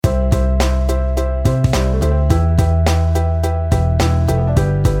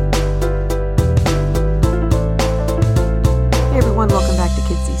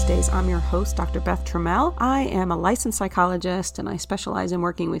I'm your host, Dr. Beth Trammell. I am a licensed psychologist and I specialize in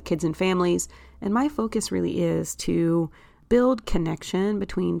working with kids and families. And my focus really is to build connection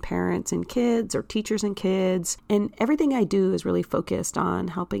between parents and kids or teachers and kids. And everything I do is really focused on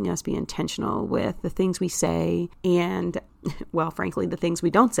helping us be intentional with the things we say and, well, frankly, the things we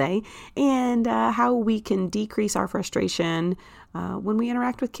don't say, and how we can decrease our frustration when we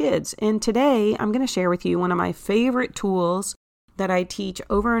interact with kids. And today I'm going to share with you one of my favorite tools that I teach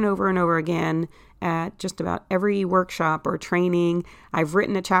over and over and over again at just about every workshop or training. I've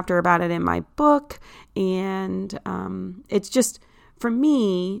written a chapter about it in my book, and it's just, for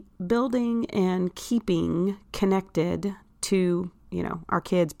me, building and keeping connected to, our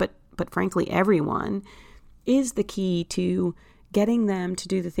kids, but frankly, everyone, is the key to getting them to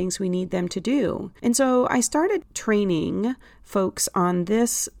do the things we need them to do. And so I started training folks on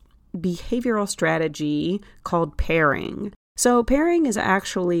this behavioral strategy called pairing. So pairing is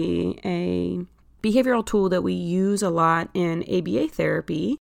actually a behavioral tool that we use a lot in ABA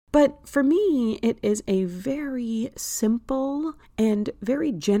therapy. But for me, it is a very simple and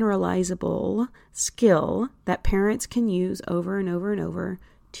very generalizable skill that parents can use over and over and over,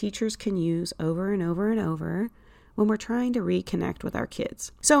 teachers can use over and over and over when we're trying to reconnect with our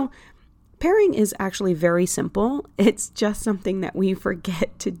kids. So pairing is actually very simple. It's just something that we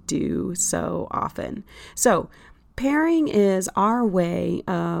forget to do so often. So pairing is our way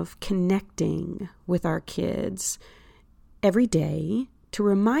of connecting with our kids every day to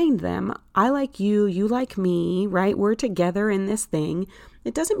remind them, I like you, you like me, right? We're together in this thing.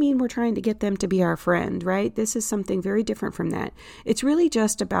 It doesn't mean we're trying to get them to be our friend, right? This is something very different from that. It's really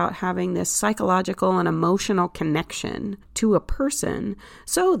just about having this psychological and emotional connection to a person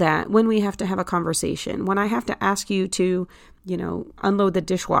so that when we have to have a conversation, when I have to ask you to, unload the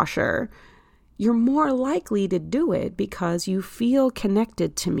dishwasher, you're more likely to do it because you feel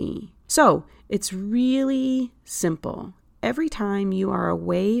connected to me. So it's really simple. Every time you are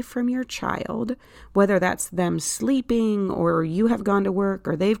away from your child, whether that's them sleeping or you have gone to work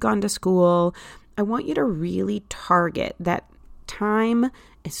or they've gone to school, I want you to really target that time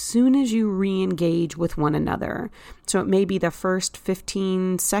as soon as you re-engage with one another. So it may be the first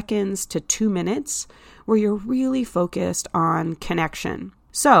 15 seconds to 2 minutes where you're really focused on connection.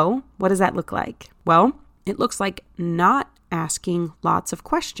 So what does that look like? Well, it looks like not asking lots of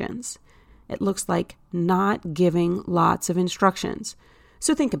questions. It looks like not giving lots of instructions.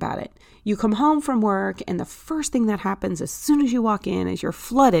 So think about it. You come home from work and the first thing that happens as soon as you walk in is you're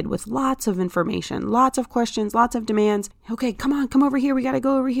flooded with lots of information, lots of questions, lots of demands. Okay, come on, come over here. We got to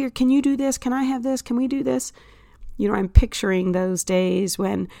go over here. Can you do this? Can I have this? Can we do this? I'm picturing those days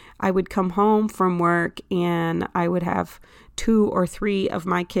when I would come home from work and I would have 2 or 3 of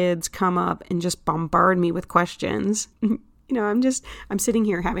my kids come up and just bombard me with questions. I'm sitting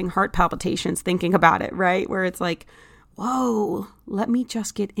here having heart palpitations thinking about it, right? Where it's like, whoa, let me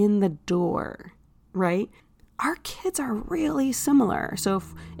just get in the door, right? Our kids are really similar. So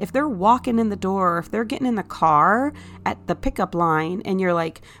if they're walking in the door, if they're getting in the car at the pickup line and you're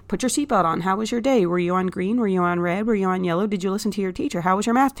like, put your seatbelt on. How was your day? Were you on green? Were you on red? Were you on yellow? Did you listen to your teacher? How was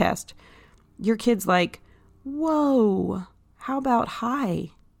your math test? Your kid's like, whoa, how about hi?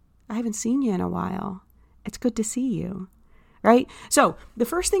 I haven't seen you in a while. It's good to see you. Right? So the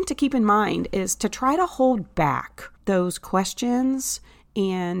first thing to keep in mind is to try to hold back those questions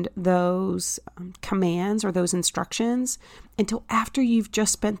and those commands or those instructions until after you've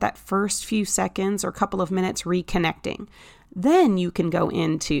just spent that first few seconds or couple of minutes reconnecting. Then you can go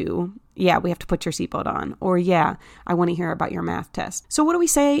into, yeah, we have to put your seatbelt on, or yeah, I want to hear about your math test. So what do we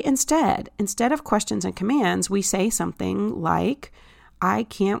say instead? Instead of questions and commands, we say something like, I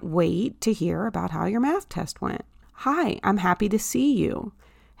can't wait to hear about how your math test went. Hi, I'm happy to see you.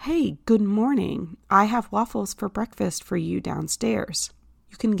 Hey, good morning. I have waffles for breakfast for you downstairs.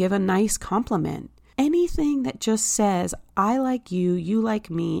 You can give a nice compliment. Anything that just says, I like you, you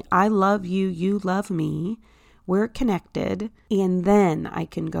like me, I love you, you love me, we're connected, and then I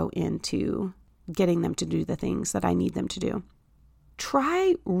can go into getting them to do the things that I need them to do.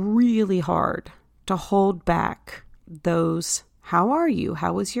 Try really hard to hold back those, how are you?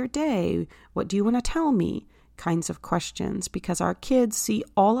 How was your day? What do you want to tell me? Kinds of questions, because our kids see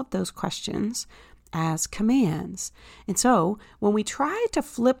all of those questions as commands. And so when we try to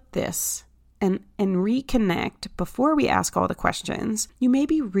flip this and reconnect before we ask all the questions, you may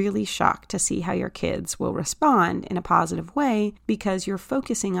be really shocked to see how your kids will respond in a positive way because you're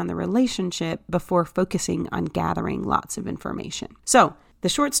focusing on the relationship before focusing on gathering lots of information. So the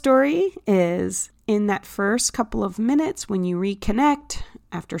short story is, in that first couple of minutes when you reconnect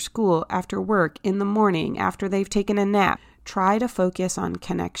after school, after work, in the morning, after they've taken a nap, Try to focus on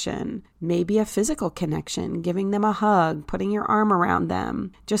connection, maybe a physical connection, giving them a hug, putting your arm around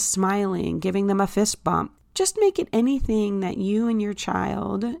them, just smiling, giving them a fist bump. Just make it anything that you and your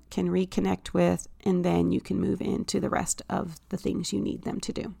child can reconnect with, and then you can move into the rest of the things you need them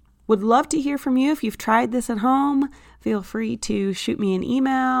to do. Would love to hear from you if you've tried this at home. Feel free to shoot me an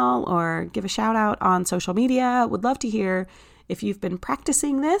email or give a shout out on social media. Would love to hear if you've been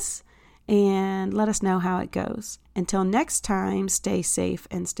practicing this, and let us know how it goes. Until next time, stay safe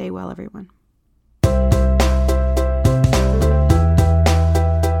and stay well, everyone.